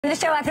the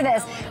show after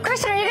this.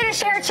 Christian, are you going to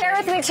share a chair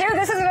with me, too?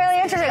 This is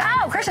really interesting.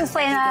 Oh, Christian's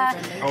playing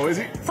oh, is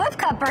he? Flip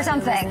Cup or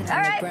something. All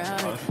right.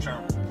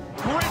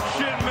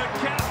 Christian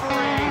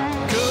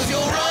McCaffrey. Cause you're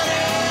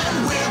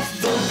running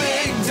with the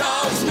big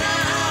dogs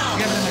now.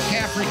 Kevin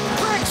McCaffrey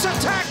breaks a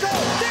tackle.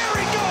 There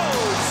he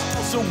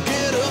goes. So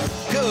get up,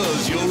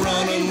 cause you're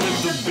running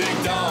with the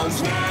big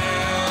dogs now.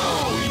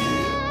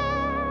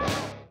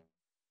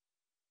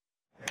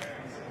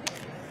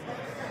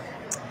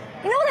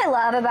 You know what I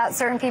love about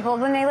certain people?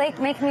 When they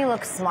make me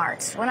look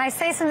smart. When I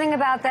say something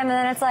about them and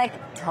then it's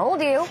like,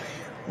 told you.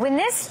 When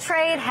this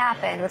trade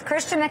happened with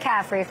Christian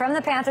McCaffrey from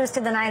the Panthers to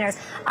the Niners,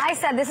 I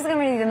said this is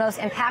going to be the most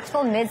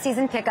impactful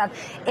midseason pickup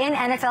in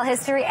NFL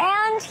history,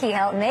 and he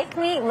helped make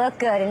me look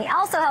good. And he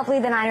also helped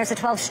lead the Niners to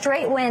 12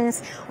 straight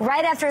wins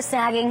right after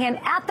snagging him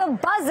at the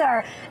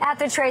buzzer at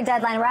the trade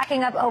deadline,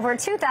 racking up over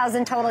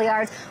 2,000 total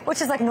yards,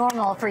 which is like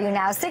normal for you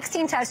now.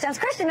 16 touchdowns.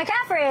 Christian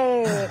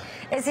McCaffrey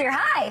is here.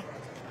 Hi.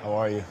 How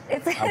are you? I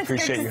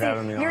appreciate you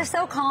having me on. You're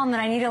so calm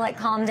that I need to like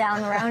calm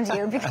down around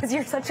you because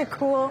you're such a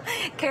cool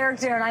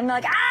character, and I'm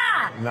like,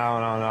 ah! No.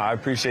 I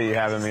appreciate you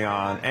having me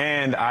on,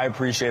 and I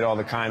appreciate all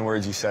the kind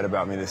words you said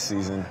about me this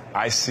season.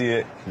 I see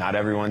it. Not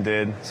everyone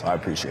did, so I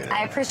appreciate it.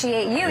 I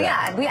appreciate you.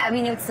 Yeah. I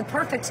mean, it's the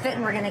perfect fit,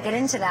 and we're going to get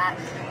into that.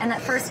 And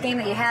that first game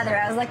that you had there,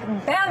 I was like,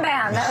 bam,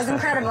 bam. That was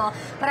incredible.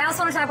 But I also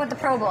want to talk about the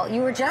Pro Bowl.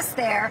 You were just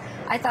there.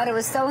 I thought it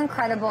was so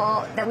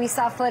incredible that we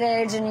saw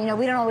footage, and, you know,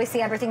 we don't always see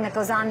everything that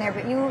goes on there,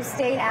 but you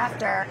stayed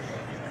after.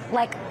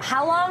 Like,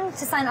 how long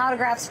to sign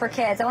autographs for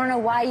kids? I want to know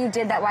why you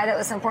did that, why that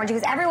was so important.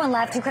 Because everyone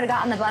left, you could have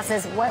gotten the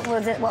buses. What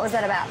was it? What was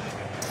that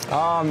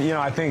about? You know,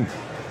 I think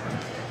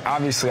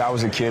obviously I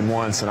was a kid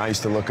once, and I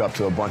used to look up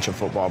to a bunch of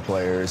football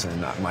players,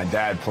 and my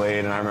dad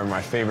played, and I remember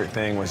my favorite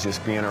thing was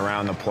just being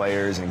around the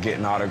players and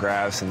getting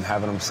autographs and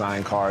having them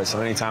sign cards.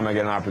 So anytime I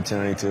get an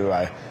opportunity to,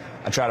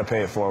 I try to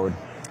pay it forward.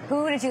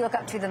 Who did you look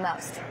up to the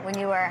most when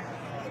you were?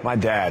 My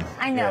dad.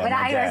 I know, yeah, but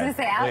I was going to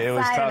say outside it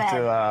was tough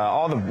to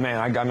all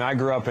the I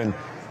grew up in,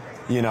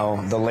 you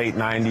know, the late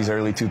 90s,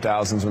 early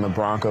 2000s when the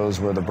Broncos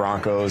were the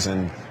Broncos,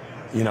 and,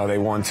 you know, they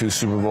won 2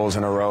 Super Bowls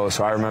in a row.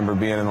 So I remember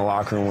being in the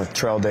locker room with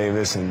Trell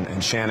Davis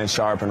and Shannon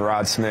Sharp and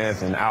Rod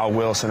Smith and Al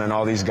Wilson and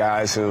all these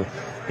guys who,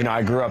 you know,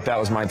 I grew up, that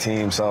was my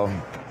team. So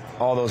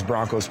all those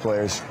Broncos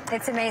players.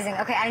 It's amazing.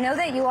 Okay, I know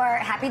that you are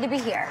happy to be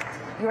here.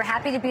 You were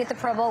happy to be at the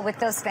Pro Bowl with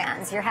those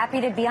fans. You're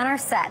happy to be on our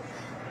set.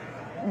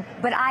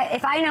 But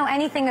if I know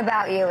anything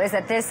about you, is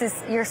that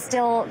you're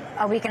still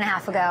a week and a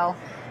half ago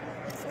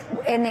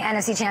in the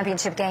NFC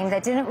Championship game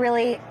that didn't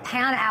really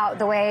pan out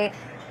the way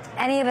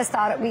any of us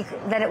thought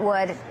that it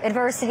would.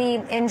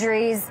 Adversity,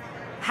 injuries.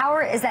 How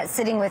is that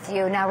sitting with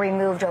you now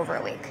removed over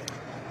a week?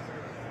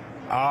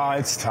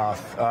 It's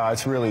tough.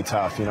 It's really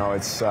tough. You know,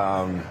 it's,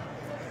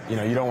 you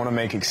know, you don't want to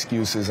make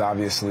excuses,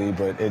 obviously,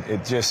 but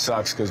it just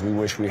sucks because we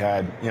wish we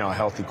had, you know, a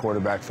healthy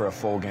quarterback for a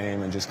full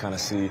game and just kind of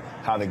see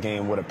how the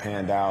game would have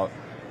panned out.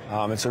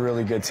 It's a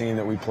really good team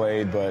that we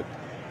played, but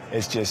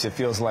it's just, it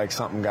feels like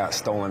something got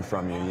stolen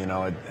from you, you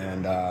know,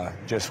 and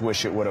just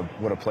wish it would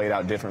have played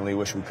out differently.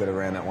 Wish we could have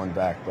ran that one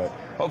back, but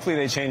hopefully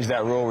they change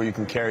that rule where you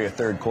can carry a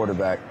third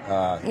quarterback.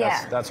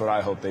 That's what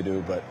I hope they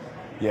do, but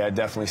yeah,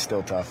 definitely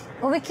still tough.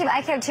 Well,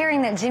 I kept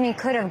hearing that Jimmy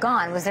could have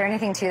gone. Was there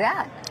anything to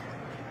that?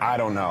 I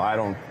don't know.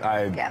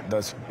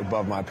 That's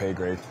above my pay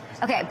grade.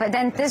 Okay, but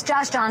then this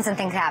Josh Johnson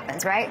thing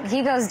happens, right?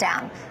 He goes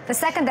down. The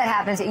second that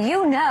happens,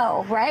 you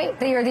know, right,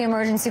 that you're the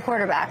emergency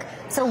quarterback.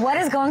 So what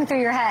is going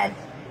through your head?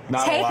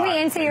 Take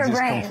me into your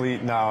brain.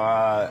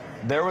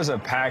 There was a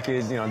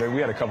package, you know, we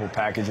had a couple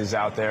packages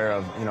out there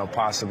of, you know,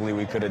 possibly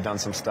we could have done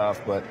some stuff,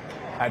 but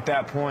at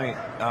that point,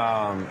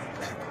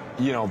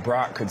 you know,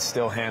 Brock could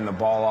still hand the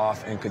ball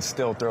off and could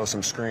still throw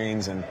some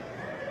screens, and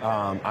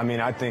I mean,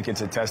 I think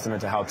it's a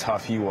testament to how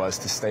tough he was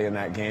to stay in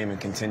that game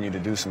and continue to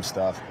do some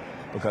stuff,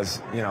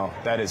 because, you know,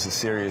 that is a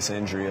serious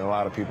injury. A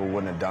lot of people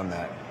wouldn't have done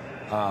that.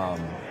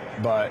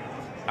 But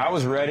I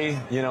was ready,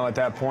 you know, at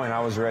that point, I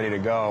was ready to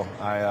go.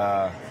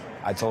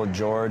 I told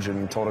George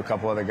and told a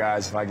couple other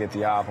guys, if I get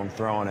the op, I'm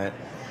throwing it.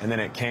 And then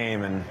it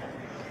came and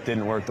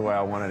didn't work the way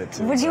I wanted it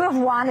to. Would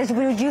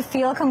you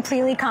feel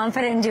completely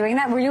confident in doing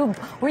that? Were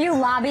you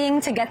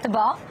lobbying to get the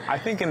ball? I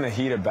think in the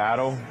heat of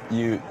battle,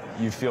 you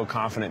feel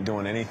confident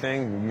doing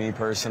anything. Me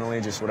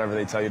personally, just whatever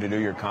they tell you to do,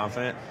 you're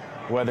confident.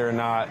 Whether or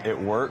not it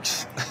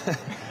works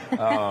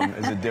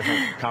is a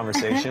different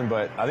conversation,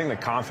 but I think the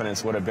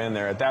confidence would have been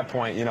there. At that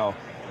point, you know,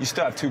 you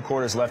still have 2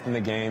 quarters left in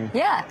the game.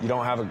 Yeah. You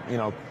don't have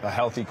a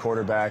healthy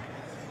quarterback.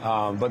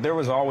 But there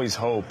was always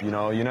hope, you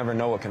know. You never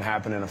know what can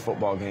happen in a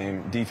football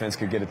game. Defense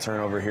could get a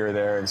turnover here or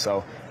there, and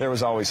so there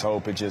was always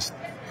hope. It just,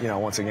 you know,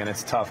 once again,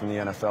 it's tough in the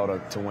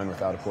NFL to win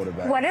without a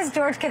quarterback. What is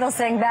George Kittle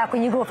saying back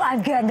when you go, if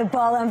I'm getting the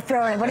ball, I'm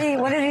throwing it? What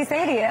did he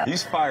say to you?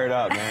 He's fired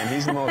up, man.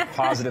 He's the most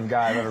positive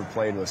guy I've ever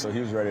played with, so he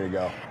was ready to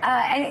go.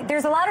 And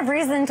there's a lot of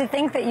reason to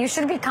think that you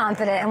should be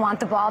confident and want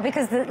the ball,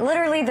 because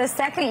literally the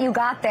second you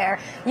got there,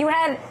 you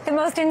had the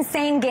most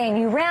insane game.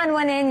 You ran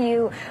one in,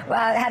 you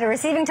had a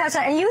receiving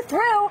touchdown, and you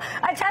threw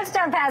a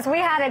touchdown pass. We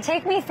had it.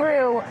 Take me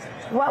through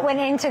what went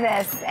into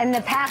this and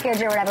the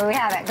package or whatever. We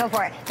have it. Go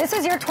for it. This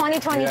was your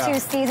 2022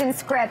 season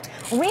script.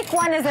 Week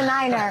 1 as a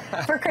Niner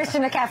for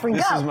Christian McCaffrey.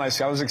 This Go.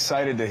 is I was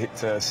excited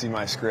to see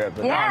my script.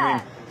 But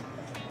Yeah.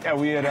 no, I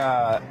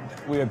mean,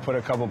 we had put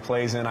a couple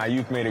plays in.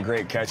 Ayuk made a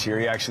great catch here.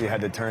 He actually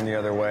had to turn the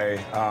other way.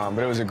 But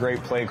it was a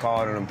great play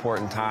call at an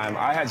important time.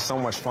 I had so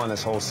much fun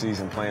this whole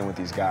season playing with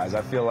these guys.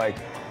 I feel like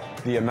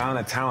the amount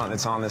of talent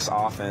that's on this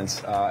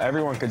offense,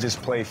 everyone could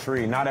just play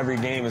free. Not every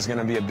game is going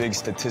to be a big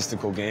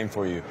statistical game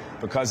for you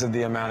because of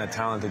the amount of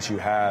talent that you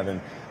have. And,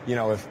 you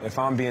know, if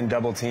I'm being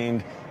double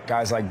teamed,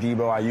 guys like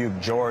Debo,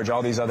 Ayuk, George,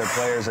 all these other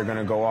players are going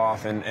to go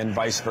off and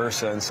vice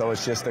versa. And so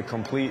it's just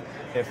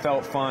it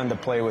felt fun to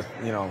play with,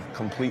 you know,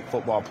 complete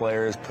football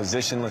players,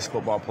 positionless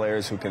football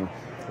players who can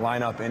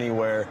line up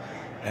anywhere.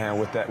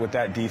 And with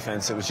that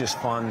defense, it was just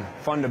fun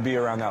to be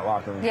around that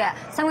locker room. Yeah.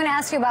 So I'm going to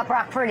ask you about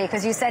Brock Purdy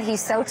because you said he's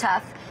so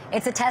tough.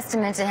 It's a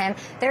testament to him.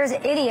 There's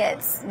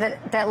idiots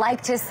that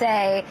like to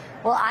say,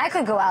 well, I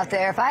could go out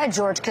there if I had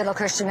George Kittle,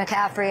 Christian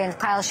McCaffrey, and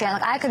Kyle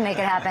Shanahan, I could make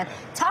it happen.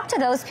 Talk to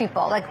those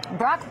people. Like,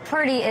 Brock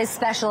Purdy is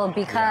special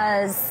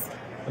because...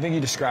 I think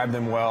you described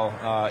them well.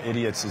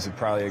 Idiots is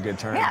probably a good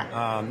term.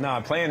 Yeah. No,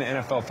 playing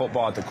NFL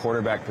football at the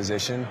quarterback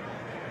position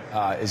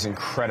is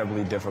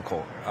incredibly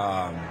difficult.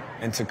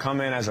 And to come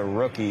in as a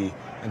rookie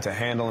and to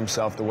handle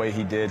himself the way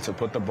he did, to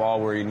put the ball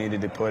where he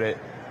needed to put it,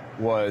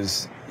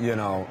 was, you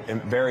know,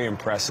 very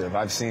impressive.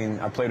 I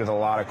played with a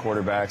lot of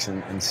quarterbacks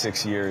in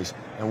 6 years,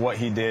 and what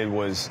he did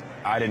was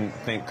I didn't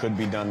think could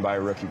be done by a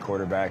rookie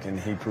quarterback, and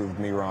he proved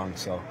me wrong.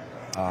 So,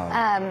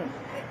 I'm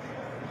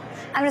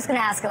just going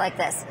to ask it like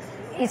this.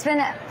 It's been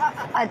a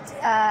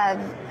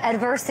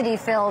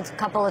adversity-filled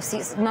couple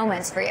of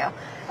moments for you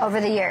over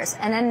the years,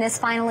 and then this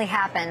finally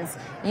happens.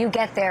 You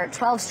get there,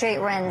 12 straight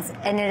wins,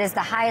 and it is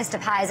the highest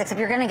of highs, except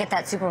you're going to get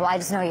that Super Bowl. I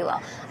just know you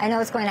will. I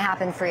know it's going to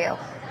happen for you.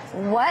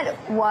 What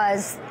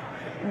was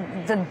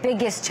the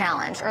biggest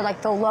challenge or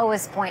like the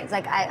lowest point?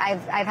 Like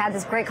I've had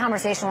this great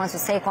conversation once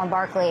with Saquon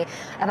Barkley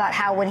about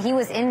how when he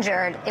was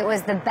injured, it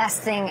was the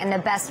best thing and the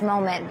best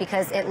moment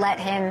because it let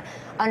him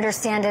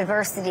understand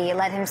adversity, it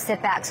let him sit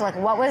back. So like,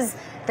 what was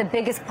the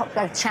biggest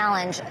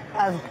challenge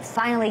of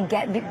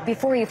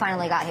before you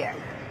finally got here?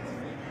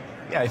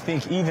 Yeah, I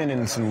think even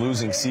in some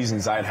losing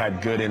seasons, I'd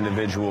had good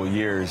individual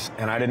years,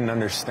 and I didn't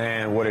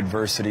understand what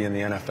adversity in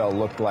the NFL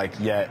looked like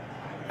yet.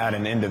 At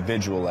an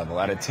individual level,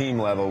 at a team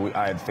level,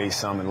 I had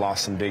faced some and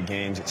lost some big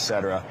games,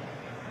 etc.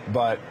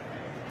 But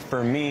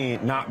for me,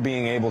 not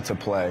being able to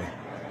play,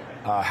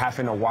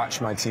 having to watch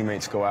my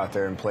teammates go out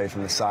there and play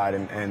from the side,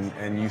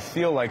 and you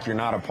feel like you're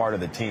not a part of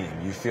the team.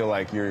 You feel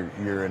like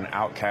you're an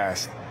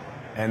outcast.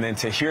 And then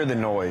to hear the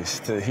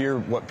noise, to hear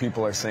what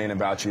people are saying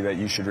about you, that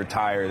you should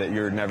retire, that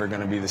you're never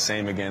going to be the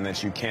same again,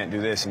 that you can't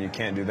do this and you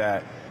can't do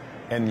that,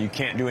 and you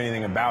can't do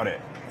anything about it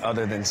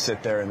other than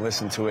sit there and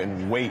listen to it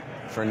and wait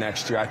for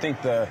next year. I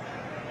think the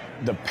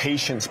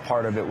patience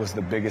part of it was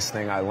the biggest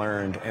thing I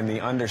learned, and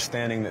the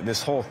understanding that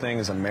this whole thing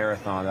is a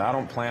marathon, that I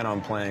don't plan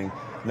on playing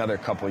another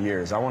couple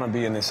years. I want to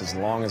be in this as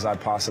long as I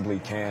possibly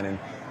can, and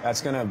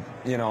that's going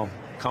to, you know,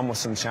 come with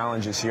some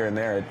challenges here and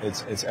there.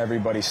 It's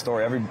everybody's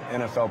story. Every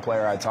NFL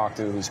player I talk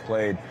to who's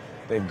played,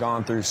 they've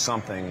gone through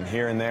something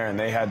here and there, and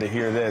they had to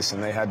hear this,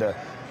 and they had to,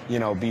 you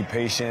know, be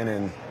patient.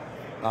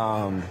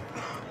 And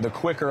the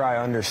quicker I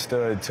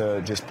understood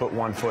to just put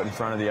one foot in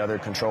front of the other,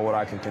 control what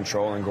I can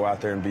control, and go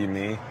out there and be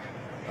me,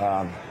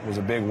 was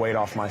a big weight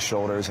off my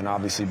shoulders. And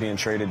obviously being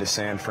traded to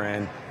San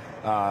Fran,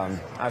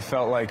 I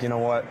felt like, you know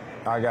what,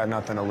 I got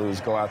nothing to lose.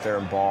 Go out there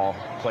and ball,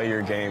 play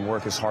your game,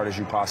 work as hard as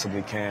you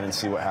possibly can, and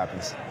see what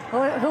happens.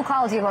 Who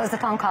called you? What was the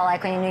phone call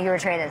like when you knew you were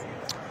traded?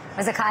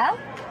 Was it Kyle?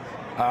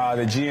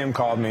 The GM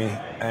called me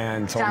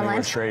and told me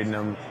we're trading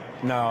him.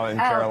 No, in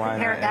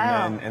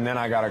Carolina. And then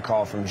I got a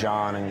call from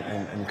John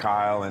and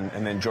Kyle,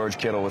 and then George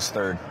Kittle was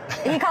third.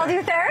 He called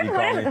you third?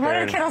 What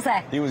did Kittle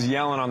say? He was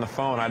yelling on the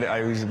phone.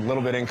 I was a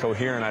little bit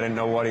incoherent. I didn't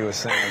know what he was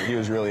saying. He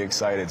was really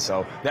excited.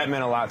 So that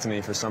meant a lot to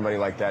me for somebody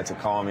like that to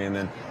call me. And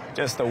then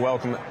just the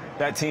welcome.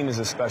 That team is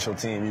a special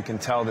team. You can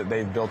tell that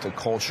they've built a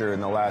culture in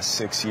the last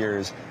 6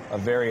 years, a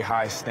very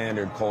high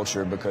standard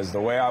culture, because the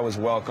way I was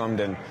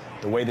welcomed and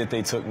the way that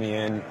they took me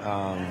in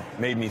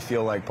made me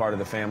feel like part of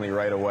the family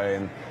right away.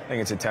 And I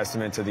think it's a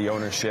testament to the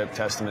ownership,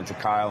 testament to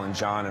Kyle and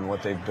John and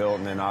what they've built,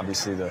 and then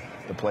obviously the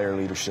player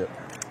leadership.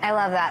 I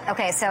love that.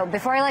 Okay, so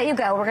before I let you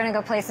go, we're going to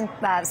go play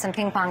some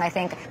ping pong, I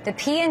think. The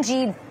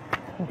P&G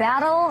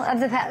battle of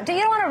the do you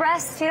don't want to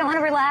rest? You don't want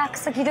to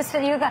relax? Like you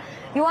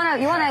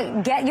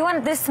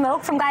want this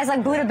smoke from guys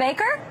like Buda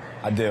Baker?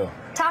 I do.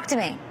 Talk to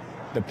me.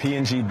 The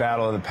P&G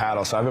battle of the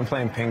paddle. So I've been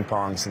playing ping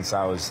pong since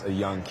I was a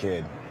young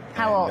kid.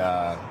 How old?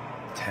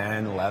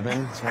 10,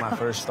 11 is when I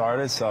first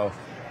started. So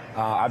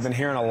I've been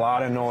hearing a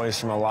lot of noise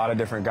from a lot of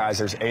different guys.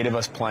 There's 8 of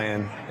us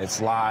playing. It's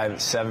live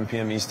at 7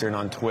 p.m. Eastern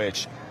on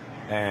Twitch.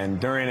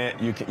 And during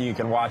it, you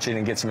can watch it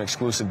and get some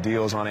exclusive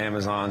deals on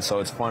Amazon.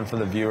 So it's fun for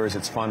the viewers.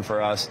 It's fun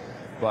for us.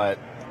 But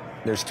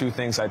there's 2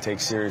 things I take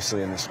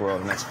seriously in this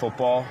world, and that's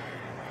football,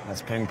 and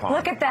that's ping pong.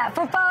 Look at that.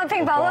 Football and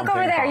ping pong. Look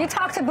over there. You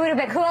talk to Buda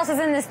Baker. Who else is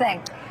in this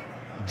thing?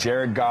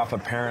 Jared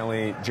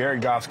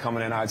Goff's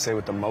coming in, I'd say,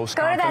 with the most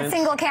confidence. Go to that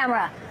single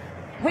camera.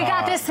 We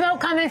got this smoke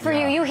coming for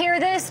you. You hear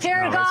this,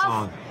 Jared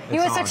Goff? You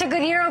had such a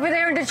good year over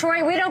there in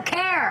Detroit. We don't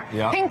care.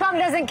 Yeah. Ping pong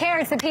doesn't care.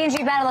 It's the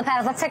P&G Battle of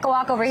Paddles. Let's take a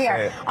walk over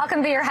here. I'll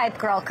come be your hype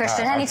girl,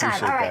 Christian,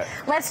 anytime. All right,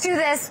 let's do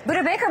this.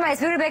 Buddha Baker, is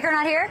Buddha Baker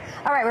not here?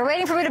 All right, we're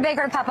waiting for Buddha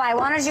Baker to pop by. I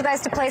wanted you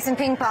guys to play some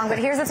ping pong, but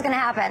here's what's going to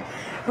happen.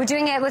 We're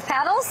doing it with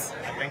paddles.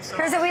 I think so.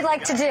 Here's what we'd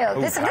like to do.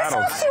 Ooh, this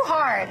sounds too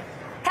hard.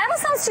 Paddle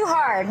sounds too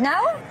hard,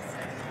 no?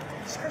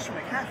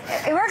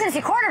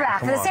 Emergency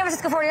quarterback for the San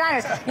Francisco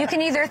 49ers. You can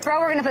either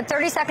throw, we're going to put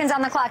 30 seconds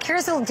on the clock.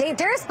 Here's the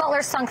Darius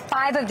Butler sunk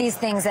 5 of these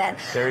things in.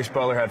 Darius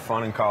Butler had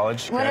fun in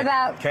college. What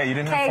about... Okay, you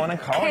didn't have fun in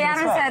college? Kay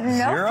Adams had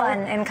no 0? fun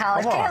in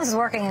college. Kay Adams was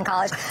working in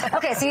college.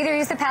 Okay, so either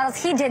use the paddles.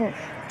 He didn't.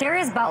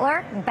 Darius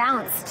Butler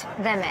bounced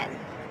them in.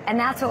 And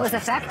that's what was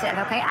effective,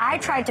 okay? I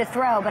tried to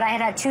throw, but I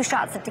had 2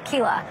 shots of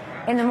tequila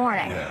in the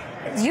morning.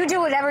 Yeah. You do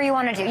whatever you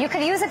want to do. You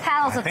could use the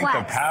paddles with flex. I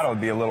think the paddle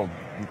would be a little...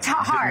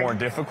 hard. More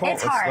difficult.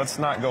 It's hard. Let's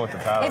not go with the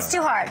paddle. It's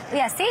too hard.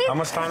 Yeah, see? How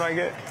much time do I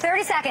get?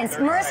 30 seconds.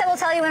 Marissa will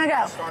tell you when to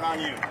go. Start on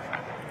you.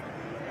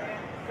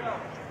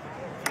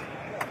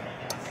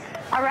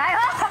 All right.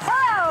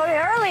 Oh,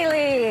 early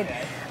lead.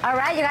 All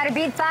right, you got to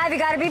beat 5. You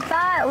got to beat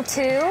 5.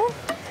 2.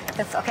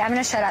 Okay, I'm going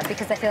to shut up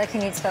because I feel like he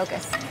needs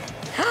focus.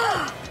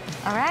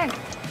 All right.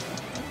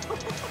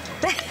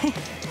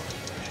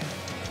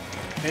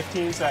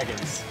 15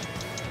 seconds.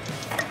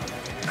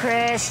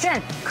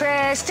 Christian,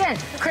 Christian,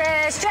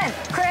 Christian,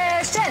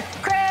 Christian,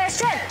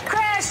 Christian,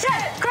 Christian,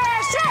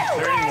 Christian,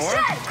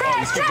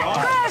 Christian,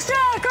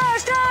 Christian,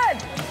 Christian.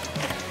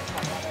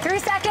 3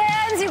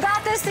 seconds. You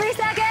got this. 3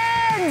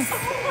 seconds.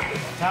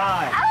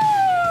 Time.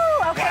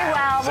 Oh, okay.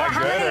 Well,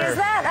 how many is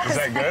that? Is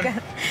that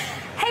good?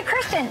 Hey,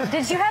 Christian,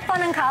 did you have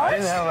fun in college? I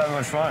didn't have that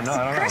much fun. No, I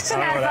don't know. Christian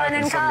had fun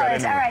in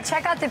college. All right,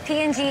 check out the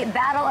P&G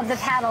Battle of the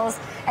Paddles.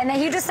 And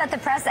then you just set the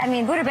press. I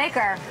mean, Buddha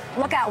Baker,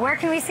 look out. Where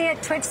can we see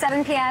it? Twitch,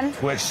 7 p.m.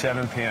 Twitch,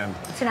 7 p.m.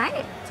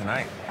 Tonight?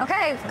 Tonight.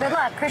 Okay, good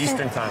luck. Christian,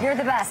 Eastern time. You're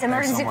the best.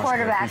 Emergency Thanks so much,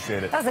 quarterback.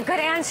 appreciate it. That was a good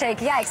handshake.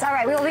 Yikes. All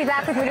right, we will be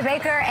back with Buddha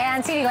Baker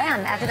and CeeDee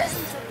Lamb after this.